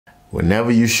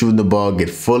Whenever you shooting the ball, get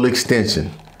full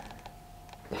extension.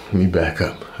 Let me back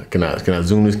up. Can I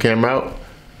zoom this camera out?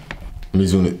 Let me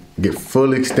zoom it. Get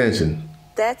full extension.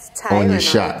 That's Tyren on your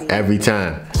shot every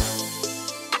time.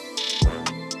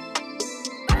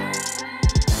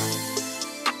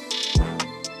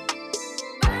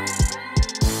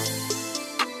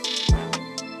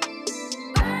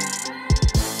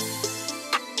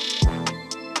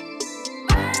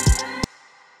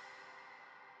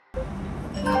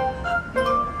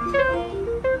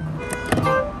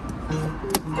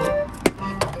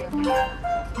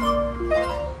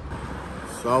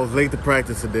 So I was late to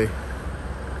practice today.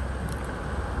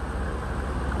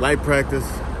 Light practice.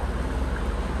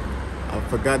 I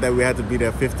forgot that we had to be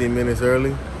there 15 minutes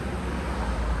early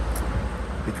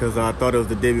because I thought it was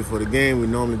the day before the game. We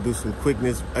normally do some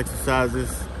quickness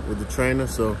exercises with the trainer,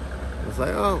 so it's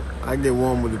like, oh, I get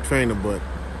warm with the trainer, but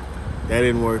that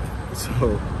didn't work.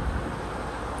 So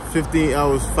I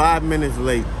was 5 minutes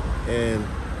late, and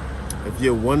if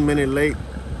you're 1 minute late,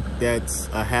 that's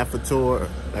a half a tour,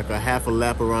 like a half a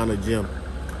lap around the gym.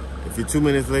 If you're 2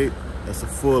 minutes late, that's a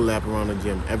full lap around the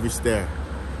gym, every stair.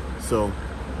 So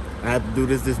I had to do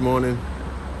this morning.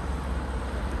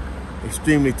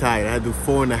 Extremely tired. I had to do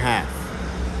 4.5.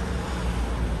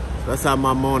 So that's how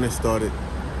my morning started.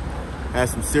 I had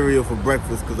some cereal for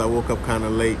breakfast because I woke up kind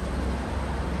of late.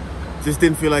 Just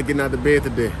didn't feel like getting out of bed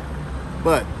today.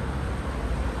 But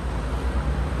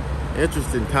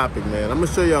interesting topic, man. I'm gonna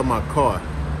show y'all my car.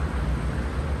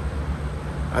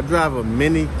 I drive a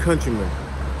Mini Countryman.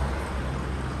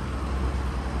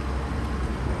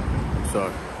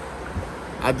 Sorry.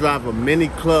 I drive a Mini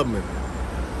Clubman.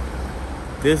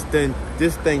 This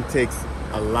thing takes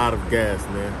a lot of gas,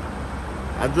 man.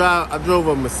 I drove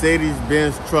a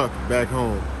Mercedes-Benz truck back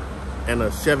home and a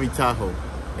Chevy Tahoe,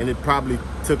 and it probably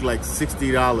took like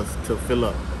 $60 to fill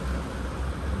up.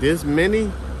 This Mini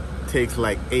takes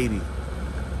like $80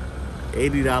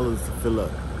 to fill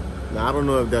up. Now, I don't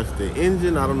know if that's the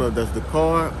engine, I don't know if that's the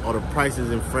car, or the prices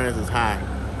in France is high,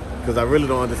 because I really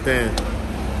don't understand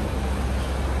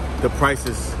the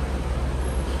prices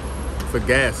for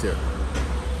gas here.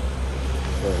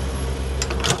 So,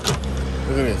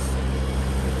 look at this.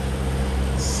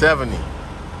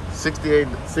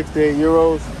 68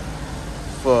 euros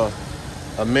for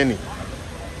a Mini.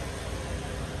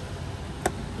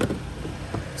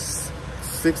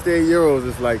 68 euros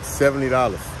is like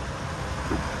 $70.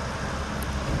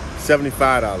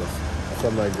 $75,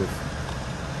 something like this.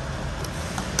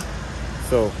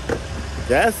 So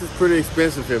gas is pretty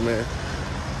expensive here, man.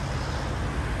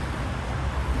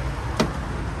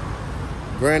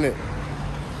 Granted,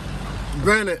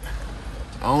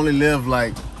 I only live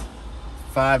like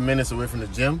 5 minutes away from the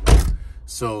gym,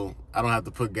 so I don't have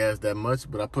to put gas that much,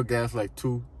 but I put gas like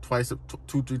two,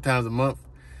 3 times a month.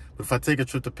 But if I take a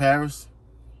trip to Paris,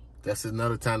 that's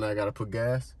another time that I gotta put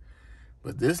gas.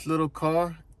 But this little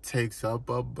car takes up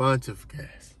a bunch of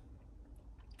gas.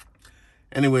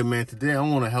 Anyway, man, today I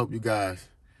want to help you guys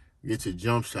get your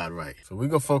jump shot right. So we're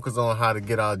gonna focus on how to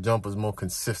get our jumpers more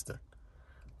consistent.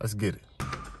 Let's get it.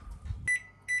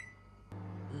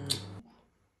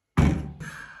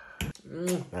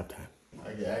 Nap time.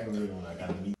 I get aggravated when I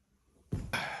gotta meet.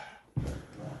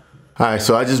 All right,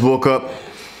 so I just woke up,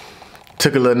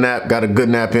 took a little nap, got a good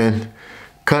nap in,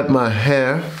 cut my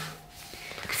hair,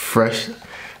 fresh.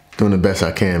 Doing the best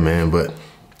I can, man, but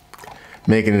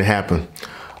making it happen.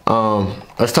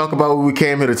 Let's talk about what we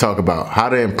came here to talk about. How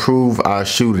to improve our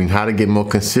shooting, how to get more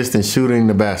consistent shooting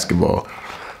the basketball.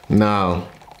 Now,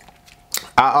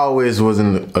 I always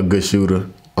wasn't a good shooter.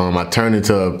 I turned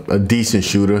into a decent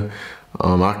shooter.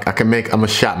 I'm a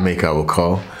shot maker, I would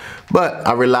call. But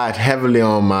I relied heavily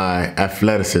on my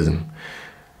athleticism.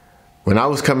 When I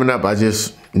was coming up, I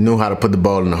just knew how to put the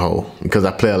ball in the hole because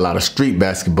I play a lot of street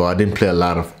basketball. I didn't play a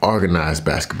lot of organized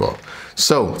basketball.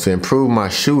 So to improve my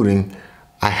shooting,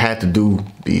 I had to do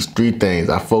these 3 things.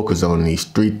 I focused on these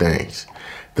 3 things.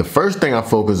 The first thing I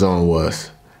focused on was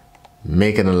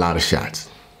making a lot of shots.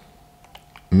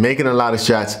 Making a lot of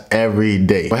shots every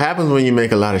day. What happens when you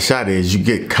make a lot of shots is you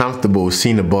get comfortable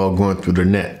seeing the ball going through the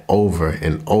net over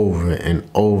and over and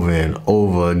over and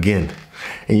over again.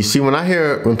 And you see,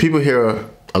 when people hear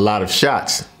a lot of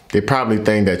shots, they probably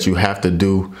think that you have to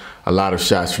do a lot of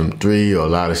shots from 3 or a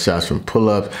lot of shots from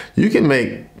pull-ups. You can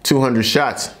make 200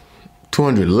 shots,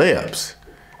 200 layups.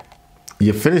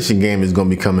 Your finishing game is gonna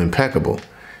become impeccable,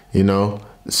 you know?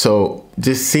 So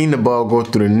just seeing the ball go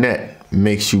through the net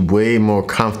makes you way more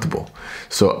comfortable.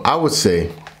 So I would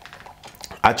say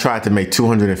I tried to make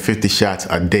 250 shots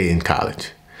a day in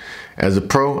college. As a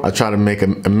pro, I try to make a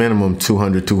minimum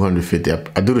 200, 250.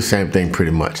 I do the same thing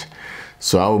pretty much.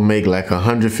 So I would make like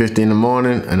 150 in the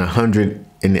morning and 100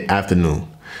 in the afternoon,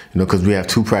 because we have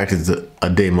 2 practices a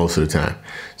day most of the time.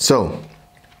 So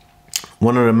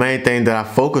one of the main things that I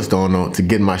focused on to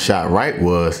get my shot right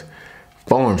was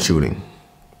form shooting.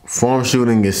 Form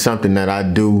shooting is something that I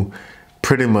do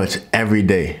pretty much every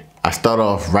day. I start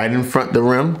off right in front of the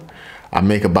rim. I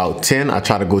make about 10. I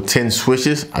try to go 10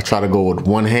 swishes. I try to go with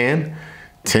one hand.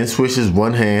 10 swishes,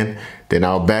 one hand. Then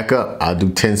I'll back up. I'll do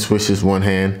 10 swishes, one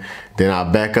hand. Then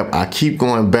I'll back up. I keep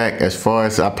going back as far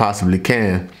as I possibly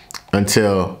can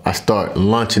until I start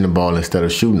launching the ball instead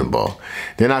of shooting the ball.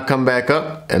 Then I come back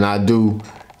up and I do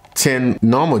 10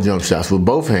 normal jump shots with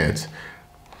both hands.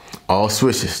 All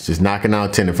swishes, just knocking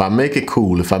out 10. If I make it,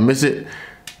 cool. If I miss it,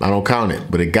 I don't count it.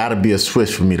 But it gotta be a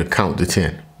swish for me to count the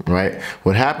 10, right?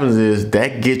 What happens is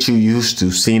that gets you used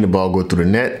to seeing the ball go through the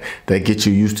net. That gets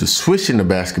you used to swishing the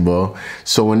basketball.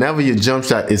 So whenever your jump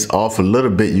shot is off a little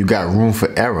bit, you got room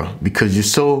for error because you're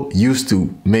so used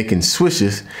to making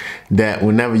swishes that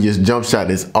whenever your jump shot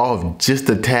is off just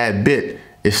a tad bit,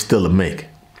 it's still a make,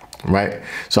 right?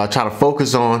 So I try to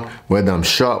focus on whether I'm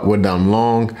short, whether I'm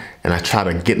long, and I try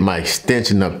to get my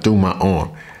extension up through my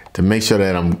arm to make sure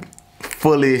that I'm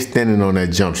fully extending on that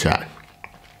jump shot.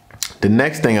 The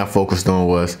next thing I focused on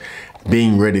was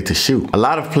being ready to shoot. A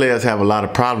lot of players have a lot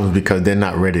of problems because they're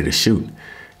not ready to shoot.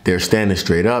 They're standing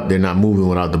straight up, they're not moving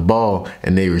without the ball,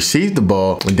 and they receive the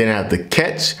ball and then have to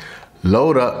catch,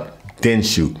 load up, then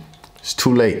shoot. It's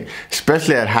too late.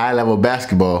 Especially at high level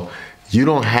basketball, you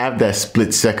don't have that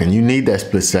split second. You need that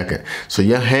split second. So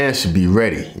your hands should be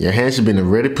ready. Your hands should be in a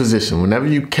ready position. Whenever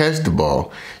you catch the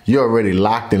ball, you're already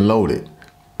locked and loaded.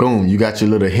 Boom, you got your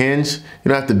little hinge. You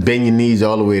don't have to bend your knees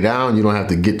all the way down. You don't have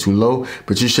to get too low,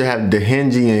 but you should have the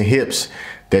hinge in your hips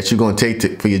that you're gonna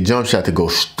take for your jump shot to go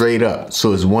straight up.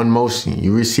 So it's one motion.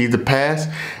 You receive the pass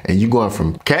and you're going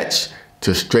from catch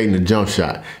to straight in the jump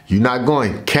shot. You're not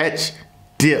going catch,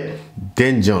 dip,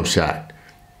 then jump shot.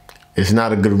 It's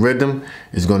not a good rhythm.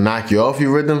 It's gonna knock you off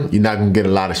your rhythm. You're not gonna get a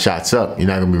lot of shots up. You're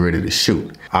not gonna be ready to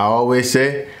shoot. I always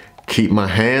say, keep my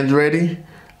hands ready,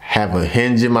 have a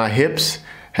hinge in my hips,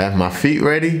 have my feet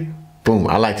ready, boom.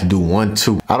 I like to do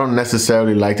 1-2. I don't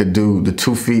necessarily like to do the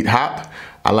 2 feet hop.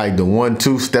 I like the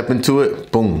 1-2, step into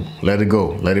it, boom, let it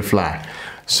go, let it fly.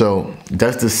 So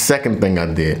that's the second thing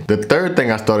I did. The third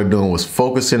thing I started doing was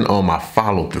focusing on my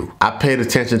follow through. I paid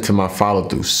attention to my follow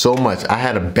through so much. I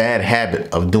had a bad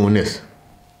habit of doing this.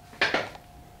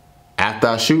 After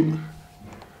I shoot,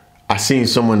 I seen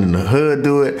someone in the hood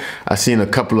do it. I seen a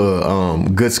couple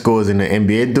of good scorers in the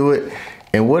NBA do it.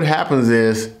 And what happens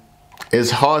is,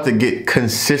 it's hard to get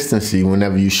consistency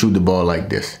whenever you shoot the ball like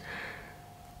this.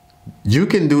 You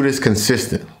can do this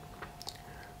consistent.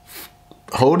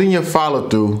 Holding your follow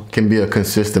through can be a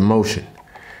consistent motion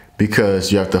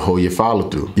because you have to hold your follow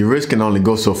through. Your wrist can only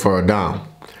go so far down.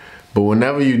 But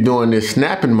whenever you're doing this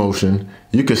snapping motion,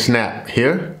 you can snap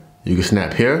here, you can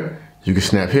snap here, you can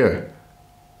snap here.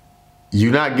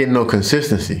 You're not getting no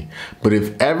consistency. But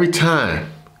if every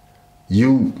time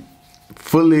you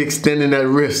fully extending that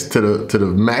wrist to the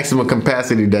maximum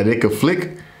capacity that it could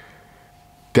flick,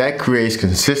 that creates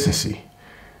consistency.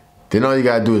 Then all you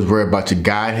gotta do is worry about your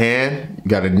guide hand. You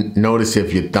gotta notice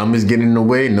if your thumb is getting in the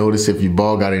way, notice if your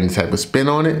ball got any type of spin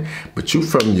on it. But you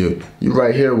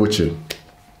right here with your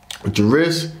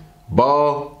wrist,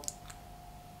 ball,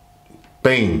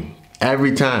 bang.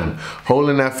 Every time,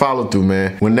 holding that follow through,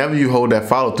 man. Whenever you hold that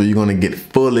follow through, you're gonna get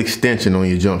full extension on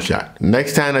your jump shot.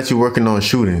 Next time that you're working on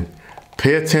shooting,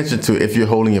 pay attention to if you're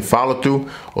holding your follow through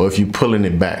or if you're pulling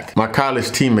it back. My college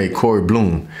teammate, Corey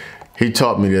Bloom, he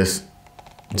taught me this.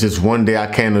 Just one day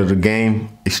I came to the game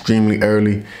extremely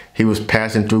early. He was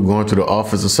passing through, going to the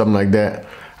office or something like that.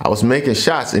 I was making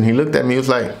shots and he looked at me, he was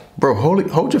like, bro,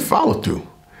 hold your follow through.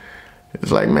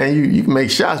 It's like, man, you can make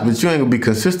shots, but you ain't gonna be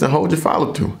consistent, hold your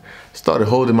follow through. Started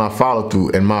holding my follow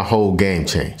through and my whole game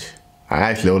changed.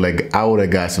 I owe that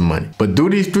guy some money. But do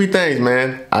these 3 things,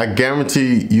 man. I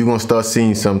guarantee you're gonna start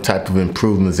seeing some type of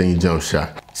improvements in your jump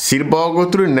shot. See the ball go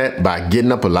through the net by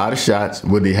getting up a lot of shots.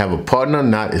 Whether you have a partner or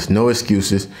not, it's no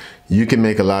excuses. You can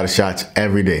make a lot of shots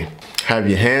every day. Have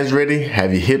your hands ready,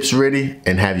 have your hips ready,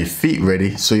 and have your feet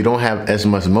ready so you don't have as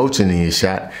much motion in your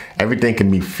shot. Everything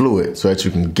can be fluid so that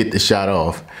you can get the shot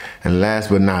off. And last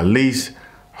but not least,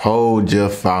 hold your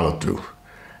follow through.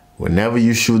 Whenever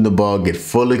you shoot the ball, get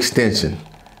full extension.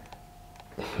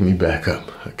 Let me back up.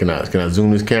 Can I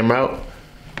zoom this camera out?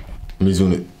 Let me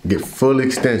zoom it. Get full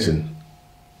extension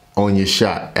on your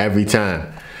shot every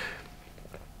time.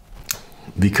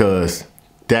 Because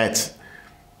that's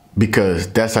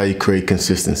how you create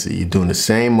consistency. You're doing the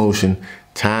same motion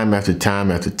Time after time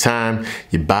after time,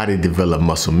 your body develops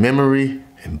muscle memory,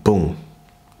 and boom,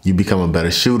 you become a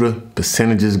better shooter,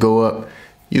 percentages go up,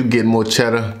 you get more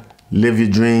cheddar, live your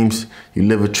dreams, you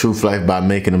live a truth life by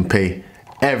making them pay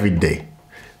every day.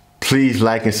 Please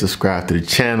like and subscribe to the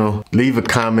channel, leave a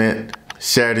comment,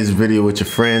 share this video with your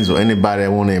friends or anybody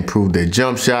that want to improve their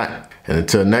jump shot, and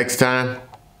until next time,